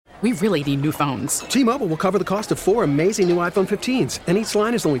We really need new phones. T-Mobile will cover the cost of 4 amazing new iPhone 15s, and each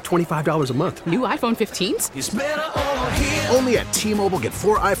line is only $25 a month. New iPhone 15s? It's better over here. Only at T-Mobile, get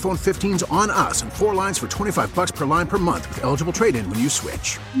 4 iPhone 15s on us and 4 lines for $25 per line per month with eligible trade-in when you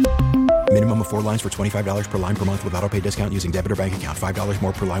switch. Minimum of 4 lines for $25 per line per month with autopay discount using debit or bank account. $5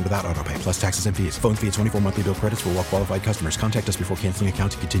 more per line without autopay, plus taxes and fees. Phone fee at 24 monthly bill credits for well-qualified customers. Contact us before canceling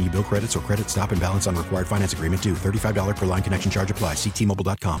account to continue bill credits or credit stop and balance on required finance agreement due. $35 per line connection charge applies. See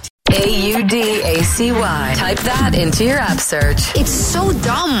T-Mobile.com. AUDACY. Type that into your app search. It's so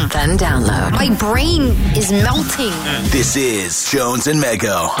dumb. Then download. My brain is melting. This is Jones and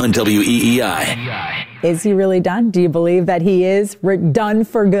Mego on WEEI. Is he really done? Do you believe that he is done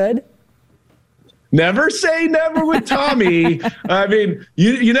for good? Never say never with Tommy. I mean,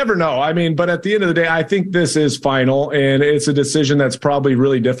 you never know. I mean, but at the end of the day, I think this is final, and it's a decision that's probably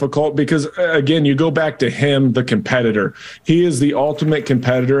really difficult because, again, you go back to him, the competitor. He is the ultimate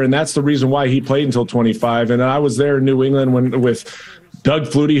competitor, and that's the reason why he played until 25. And I was there in New England with Doug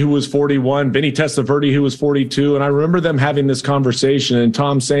Flutie, who was 41, Vinny Testaverde, who was 42. And I remember them having this conversation and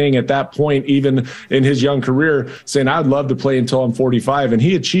Tom saying at that point, even in his young career, saying, I'd love to play until I'm 45. And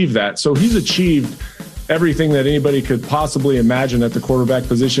he achieved that. So he's achieved everything that anybody could possibly imagine at the quarterback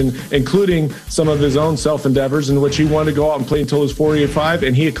position, including some of his own self-endeavors in which he wanted to go out and play until he was 45,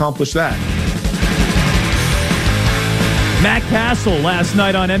 and he accomplished that. Matt Castle last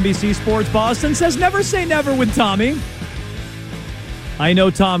night on NBC Sports Boston says never say never with Tommy. I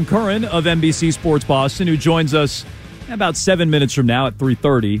know Tom Curran of NBC Sports Boston, who joins us about 7 minutes from now at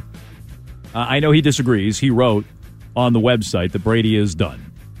 3:30. I know he disagrees. He wrote on the website that Brady is done.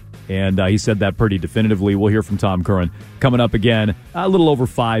 And he said that pretty definitively. We'll hear from Tom Curran coming up again a little over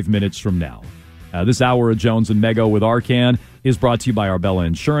 5 minutes from now. This hour of Jones and Mego with Arcan is brought to you by Arbella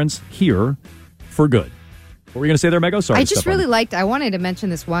Insurance, here for good. What were you going to say there, Mego? Sorry. I wanted to mention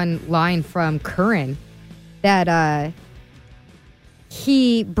this one line from Curran that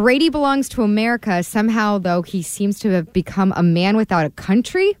Brady belongs to America. Somehow, though, he seems to have become a man without a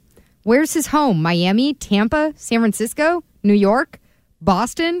country. Where's his home? Miami, Tampa, San Francisco, New York,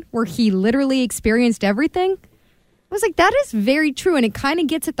 Boston, where he literally experienced everything. I was like, that is very true, and it kind of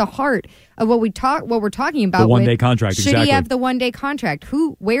gets at the heart of what we're talking about. The one-day contract, should exactly. He have the one-day contract?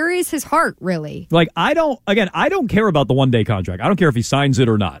 Where is his heart, really? Like, I don't care about the one-day contract. I don't care if he signs it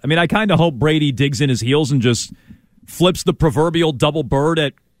or not. I mean, I kind of hope Brady digs in his heels and just flips the proverbial double bird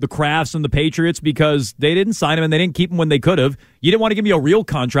at the Crafts and the Patriots because they didn't sign him and they didn't keep him when they could have. You didn't want to give me a real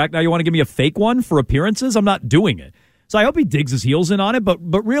contract. Now you want to give me a fake one for appearances? I'm not doing it. So I hope he digs his heels in on it. But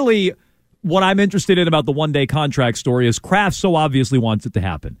really, what I'm interested in about the one-day contract story is Kraft so obviously wants it to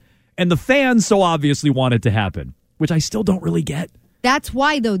happen. And the fans so obviously want it to happen, which I still don't really get. That's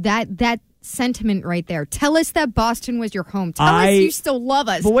why, though, that sentiment right there. Tell us that Boston was your home. Tell us you still love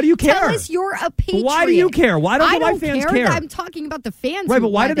us. But what do you care? Tell us you're a Patriot. But why do you care? Why don't my fans care? I'm talking about the fans. Right, but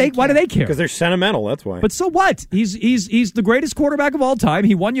why do they care? Because they're sentimental, that's why. But so what? He's the greatest quarterback of all time.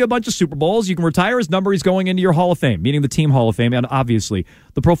 He won you a bunch of Super Bowls. You can retire his number. He's going into your Hall of Fame, meaning the team Hall of Fame and obviously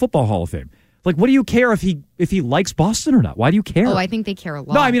the Pro Football Hall of Fame. Like, what do you care if he likes Boston or not? Why do you care? Oh, I think they care a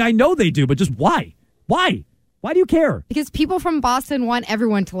lot. No, I mean, I know they do, but just why? Why? Why do you care? Because people from Boston want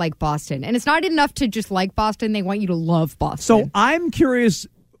everyone to like Boston. And it's not enough to just like Boston. They want you to love Boston. So I'm curious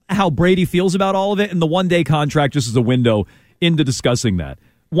how Brady feels about all of it, and the one-day contract just as a window into discussing that.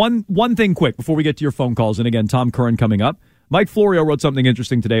 One thing quick before we get to your phone calls, and again, Tom Curran coming up. Mike Florio wrote something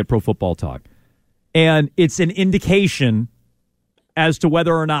interesting today at Pro Football Talk. And it's an indication as to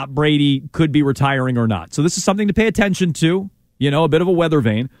whether or not Brady could be retiring or not. So this is something to pay attention to, a bit of a weather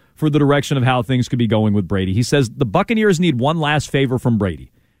vane for the direction of how things could be going with Brady. He says the Buccaneers need one last favor from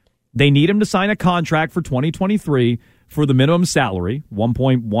Brady. They need him to sign a contract for 2023 for the minimum salary,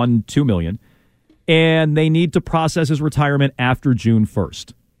 $1.12 million, and they need to process his retirement after June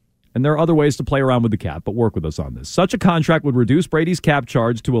 1st. And there are other ways to play around with the cap, but work with us on this. Such a contract would reduce Brady's cap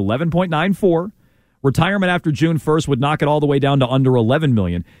charge to $11.94. Retirement after June 1st would knock it all the way down to under $11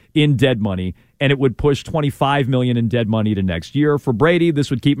 million in dead money, and it would push $25 million in dead money to next year. For Brady, this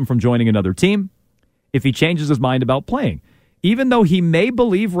would keep him from joining another team if he changes his mind about playing. Even though he may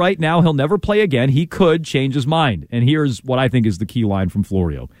believe right now he'll never play again, he could change his mind. And here's what I think is the key line from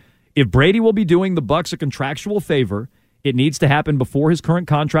Florio. If Brady will be doing the Bucs a contractual favor, it needs to happen before his current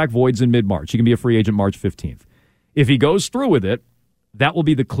contract voids in mid-March. He can be a free agent March 15th. If he goes through with it, that will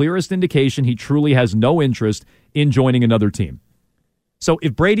be the clearest indication he truly has no interest in joining another team. So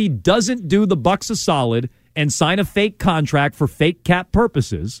if Brady doesn't do the Bucs a solid and sign a fake contract for fake cap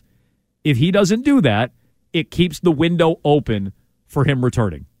purposes, if he doesn't do that, it keeps the window open for him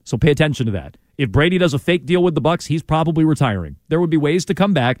returning. So pay attention to that. If Brady does a fake deal with the Bucs, he's probably retiring. There would be ways to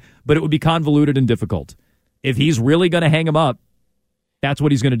come back, but it would be convoluted and difficult. If he's really going to hang him up, that's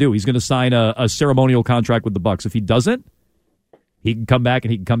what he's going to do. He's going to sign a ceremonial contract with the Bucs. If he doesn't, he can come back,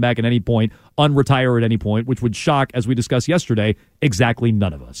 and he can come back at any point, unretire at any point, which would shock, as we discussed yesterday, exactly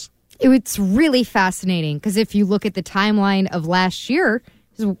none of us. It's really fascinating because if you look at the timeline of last year,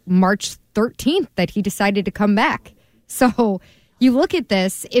 it was March 13th that he decided to come back. So you look at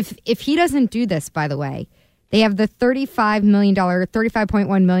this, if he doesn't do this, by the way, they have the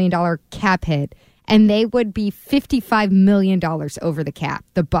 $35.1 million cap hit, and they would be $55 million over the cap,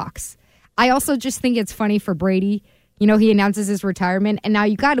 the Bucs. I also just think it's funny for Brady. You know, he announces his retirement, and now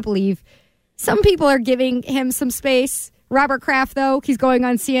you got to believe some people are giving him some space. Robert Kraft, though, he's going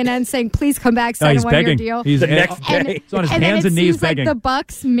on CNN saying, please come back, sign a one-year deal. He's the next day. He's on his hands and knees begging. Like the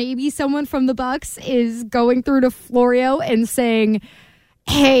Bucs, maybe someone from the Bucs is going through to Florio and saying,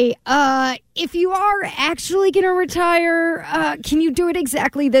 hey, if you are actually going to retire, can you do it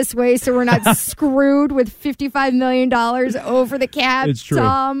exactly this way so we're not screwed with $55 million over the cap? It's true.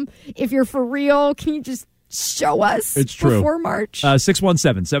 Tom, if you're for real, can you just show us before March?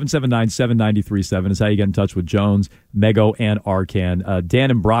 617-779-7937 is how you get in touch with Jones, Mego, and Arcand.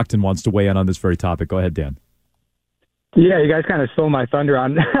 Dan in Brockton wants to weigh in on this very topic. Go ahead, Dan. Yeah, you guys kind of stole my thunder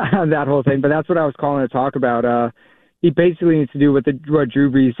on that whole thing, but that's what I was calling to talk about. He basically needs to do what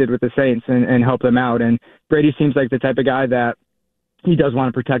Drew Brees did with the Saints and help them out. And Brady seems like the type of guy that he does want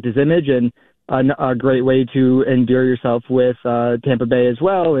to protect his image, and a great way to endear yourself with Tampa Bay as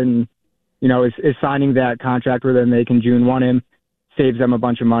well. And you know, is signing that contract where then they can June 1 him, saves them a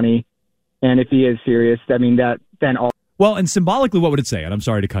bunch of money. And if he is serious, I mean, that then all. Well, and symbolically, what would it say? And I'm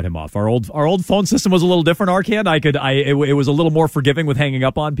sorry to cut him off. Our old phone system was a little different, Arcand. It was a little more forgiving with hanging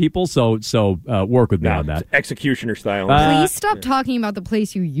up on people. So work with me on that. Executioner style. Please stop talking about the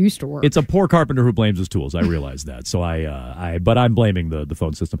place you used to work. It's a poor carpenter who blames his tools. I realize that. So but I'm blaming the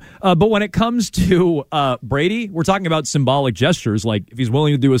phone system. But when it comes to Brady, we're talking about symbolic gestures. Like if he's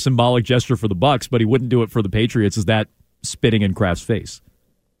willing to do a symbolic gesture for the Bucs, but he wouldn't do it for the Patriots, is that spitting in Kraft's face?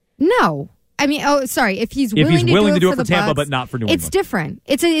 No. I mean, if he's willing to do it for Bucs, Tampa, but not for New England. It's different.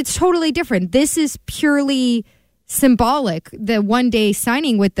 It's totally different. This is purely symbolic, the one-day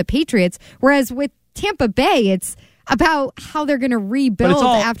signing with the Patriots, whereas with Tampa Bay, it's about how they're going to rebuild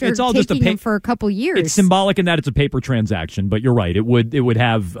after taking them for a couple years. It's symbolic in that it's a paper transaction, but you're right. It would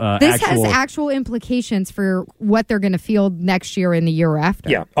have this has actual implications for what they're going to field next year and the year after.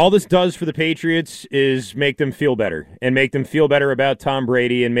 Yeah, all this does for the Patriots is make them feel better and make them feel better about Tom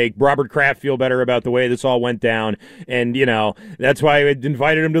Brady and make Robert Kraft feel better about the way this all went down. And, you know, that's why I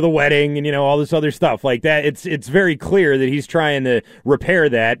invited him to the wedding and, you know, all this other stuff like that. It's very clear that he's trying to repair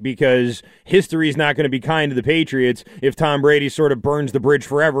that because history's not going to be kind to the Patriots if Tom Brady sort of burns the bridge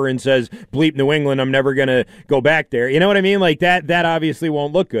forever and says, bleep New England, I'm never going to go back there. You know what I mean? Like that obviously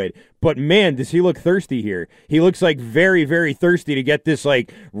won't look good. But, man, does he look thirsty here. He looks like very, very thirsty to get this,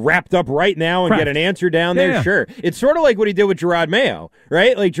 like, wrapped up right now and get an answer down there. Yeah. Sure. It's sort of like what he did with Gerard Mayo,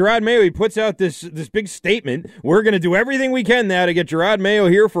 right? Like, Gerard Mayo, he puts out this big statement. We're going to do everything we can now to get Gerard Mayo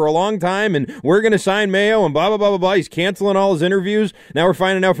here for a long time, and we're going to sign Mayo, and blah, blah, blah, blah, blah. He's canceling all his interviews. Now we're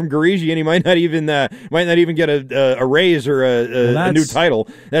finding out from Garigi, and he might not even get a raise or a new title.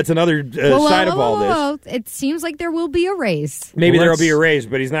 That's another side of all this. It seems like there will be a raise. Maybe there will be a raise,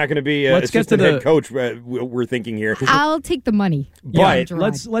 but he's not going to be assistant head coach. We're thinking here. I'll take the money. But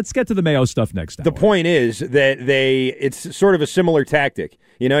let's get to the Mayo stuff next hour. The point is that it's sort of a similar tactic.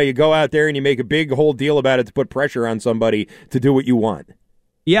 You know, you go out there and you make a big whole deal about it to put pressure on somebody to do what you want.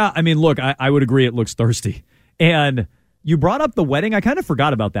 Yeah, I mean, look, I would agree it looks thirsty. And you brought up the wedding. I kind of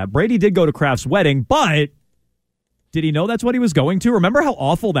forgot about that. Brady did go to Kraft's wedding, but did he know that's what he was going to? Remember how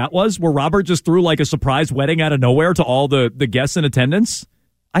awful that was, where Robert just threw like a surprise wedding out of nowhere to all the guests in attendance?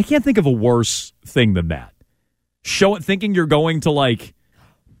 I can't think of a worse thing than that. Thinking you're going to like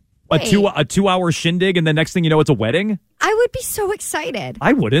a 2-hour shindig, and the next thing you know, it's a wedding. I would be so excited.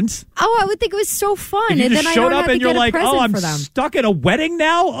 I wouldn't. Oh, I would think it was so fun. If you and just then showed I up and you're like, oh, I'm stuck at a wedding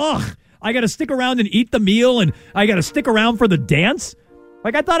now? Ugh, I got to stick around and eat the meal, and I got to stick around for the dance?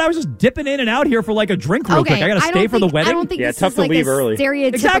 Like, I thought I was just dipping in and out here for like a drink real quick. I got to stay for the wedding? I don't think this is like a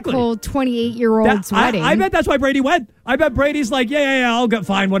stereotypical 28-year-old's wedding. I bet that's why Brady went. I bet Brady's like, yeah, I'll get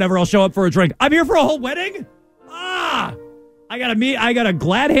fine, whatever. I'll show up for a drink. I'm here for a whole wedding? I got to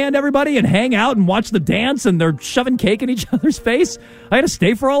glad hand everybody and hang out and watch the dance, and they're shoving cake in each other's face. I got to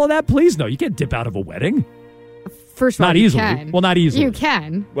stay for all of that? Please, no. You can't dip out of a wedding. First of all, not you easily. can. Well, not easily. You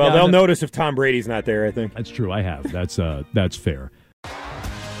can. Well, they'll notice if Tom Brady's not there, I think. That's true. I have. That's fair.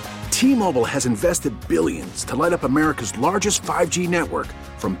 T-Mobile has invested billions to light up America's largest 5G network,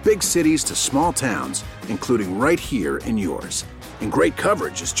 from big cities to small towns, including right here in yours. And great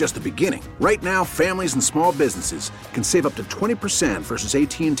coverage is just the beginning. Right now, families and small businesses can save up to 20% versus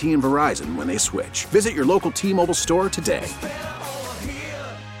AT&T and Verizon when they switch. Visit your local T-Mobile store today.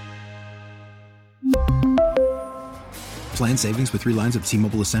 Plan savings with 3 lines of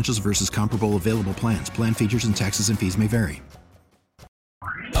T-Mobile Essentials versus comparable available plans. Plan features and taxes and fees may vary.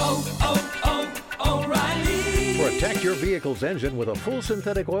 Protect your vehicle's engine with a full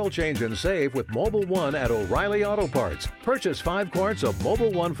synthetic oil change and save with Mobil 1 at O'Reilly Auto Parts. Purchase 5 quarts of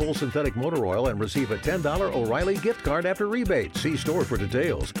Mobil 1 full synthetic motor oil and receive a $10 O'Reilly gift card after rebate. See store for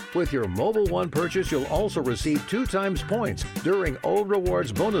details. With your Mobil 1 purchase, you'll also receive 2 times points during O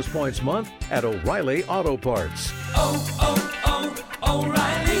Rewards Bonus Points Month at O'Reilly Auto Parts.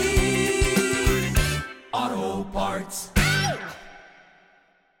 O'Reilly Auto Parts.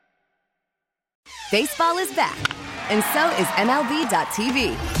 Baseball is back, and so is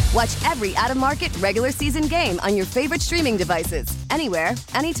MLB.tv. Watch every out-of-market regular season game on your favorite streaming devices, anywhere,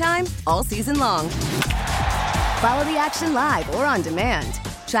 anytime, all season long. Follow the action live or on demand.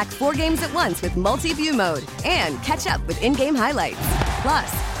 Track 4 games at once with multi-view mode and catch up with in-game highlights.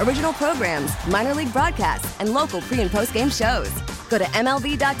 Plus, original programs, minor league broadcasts, and local pre- and post-game shows. Go to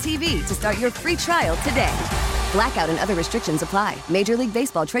MLB.tv to start your free trial today. Blackout and other restrictions apply. Major League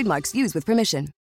Baseball trademarks used with permission.